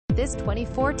This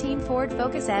 2014 Ford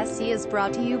Focus SE is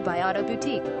brought to you by Auto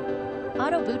Boutique.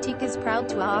 Auto Boutique is proud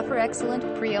to offer excellent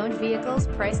pre-owned vehicles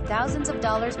priced thousands of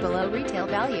dollars below retail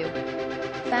value.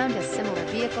 Found a similar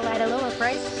vehicle at a lower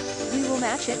price? We will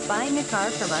match it. Buying a car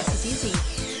from us is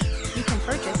easy. You can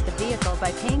purchase the vehicle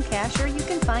by paying cash, or you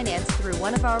can finance through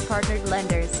one of our partnered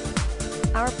lenders.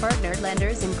 Our partnered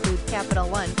lenders include Capital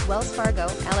One, Wells Fargo,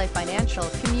 Ally Financial,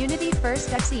 Community First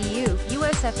FCU,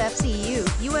 USFFCU,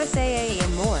 USAA,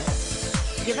 and more.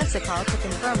 Give us a call to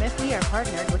confirm if we are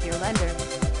partnered with your lender.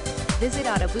 Visit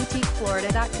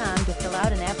AutoBoutiqueFlorida.com to fill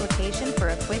out an application for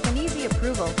a quick and easy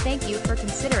approval. Thank you for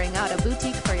considering Auto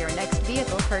Boutique for your next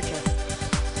vehicle purchase.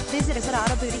 Visit us at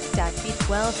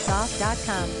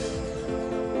autoboutique.b12soft.com.